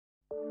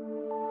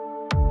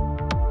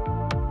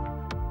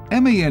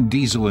MAN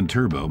Diesel and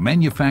Turbo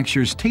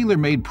manufactures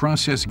tailor-made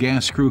process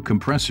gas screw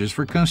compressors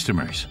for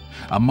customers,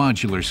 a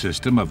modular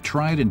system of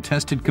tried and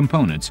tested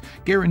components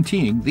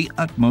guaranteeing the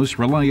utmost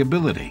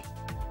reliability.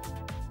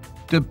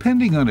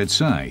 Depending on its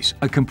size,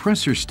 a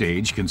compressor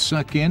stage can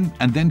suck in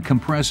and then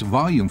compress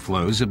volume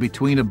flows of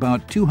between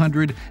about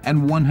 200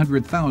 and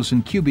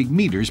 100,000 cubic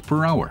meters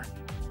per hour.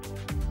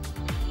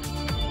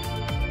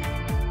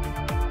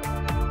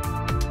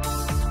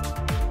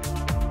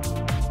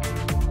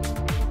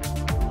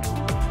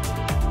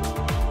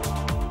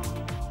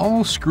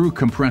 All screw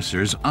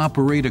compressors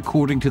operate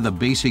according to the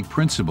basic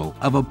principle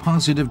of a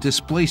positive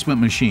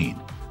displacement machine,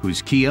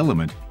 whose key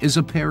element is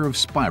a pair of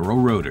spiral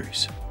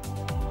rotors.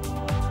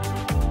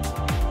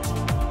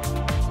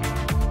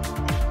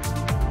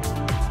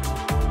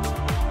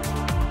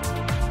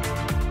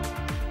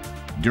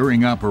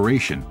 During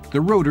operation,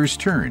 the rotors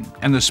turn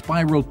and the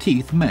spiral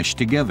teeth mesh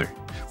together,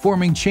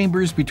 forming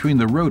chambers between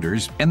the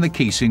rotors and the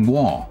casing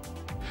wall.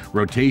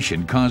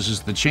 Rotation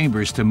causes the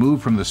chambers to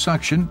move from the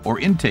suction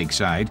or intake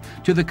side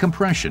to the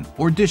compression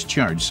or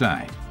discharge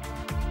side.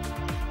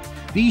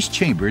 These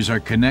chambers are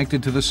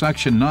connected to the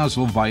suction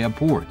nozzle via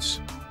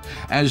ports.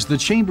 As the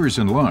chambers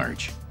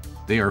enlarge,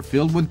 they are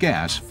filled with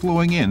gas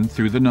flowing in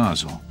through the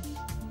nozzle.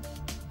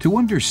 To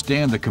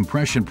understand the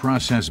compression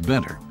process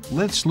better,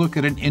 let's look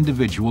at an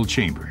individual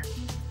chamber.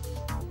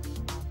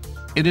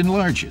 It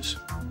enlarges,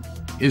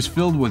 is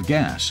filled with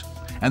gas,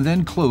 and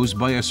then closed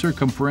by a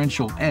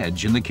circumferential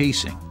edge in the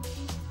casing.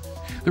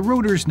 The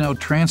rotors now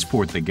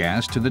transport the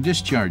gas to the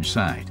discharge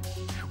side,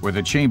 where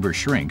the chamber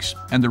shrinks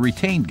and the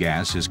retained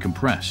gas is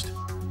compressed.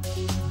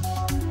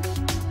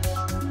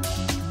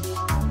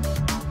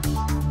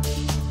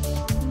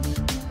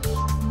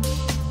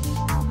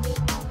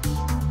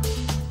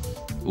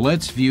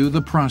 Let's view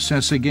the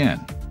process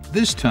again,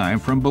 this time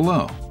from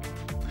below.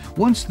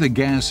 Once the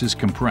gas is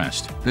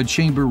compressed, the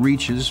chamber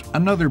reaches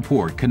another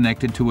port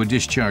connected to a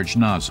discharge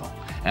nozzle,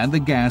 and the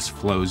gas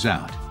flows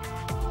out.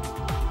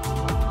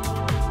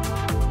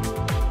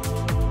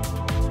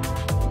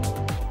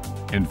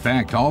 In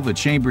fact, all the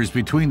chambers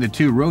between the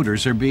two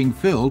rotors are being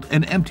filled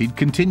and emptied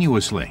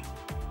continuously.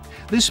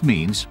 This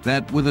means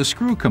that with a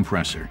screw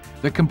compressor,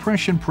 the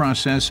compression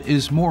process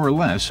is more or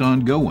less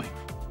ongoing.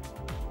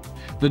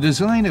 The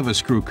design of a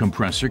screw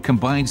compressor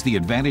combines the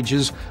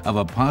advantages of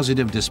a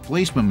positive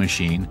displacement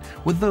machine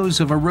with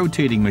those of a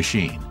rotating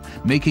machine,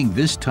 making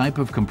this type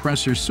of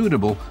compressor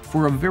suitable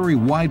for a very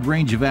wide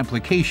range of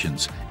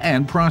applications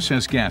and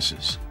process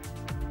gases.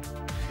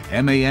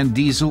 MAN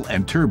Diesel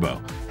and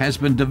Turbo has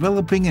been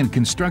developing and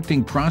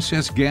constructing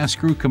process gas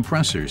screw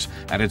compressors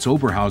at its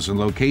Oberhausen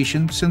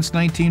location since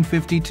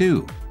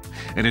 1952.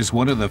 It is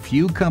one of the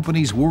few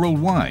companies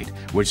worldwide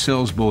which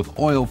sells both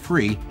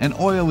oil-free and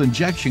oil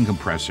injection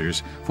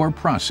compressors for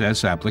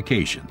process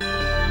application.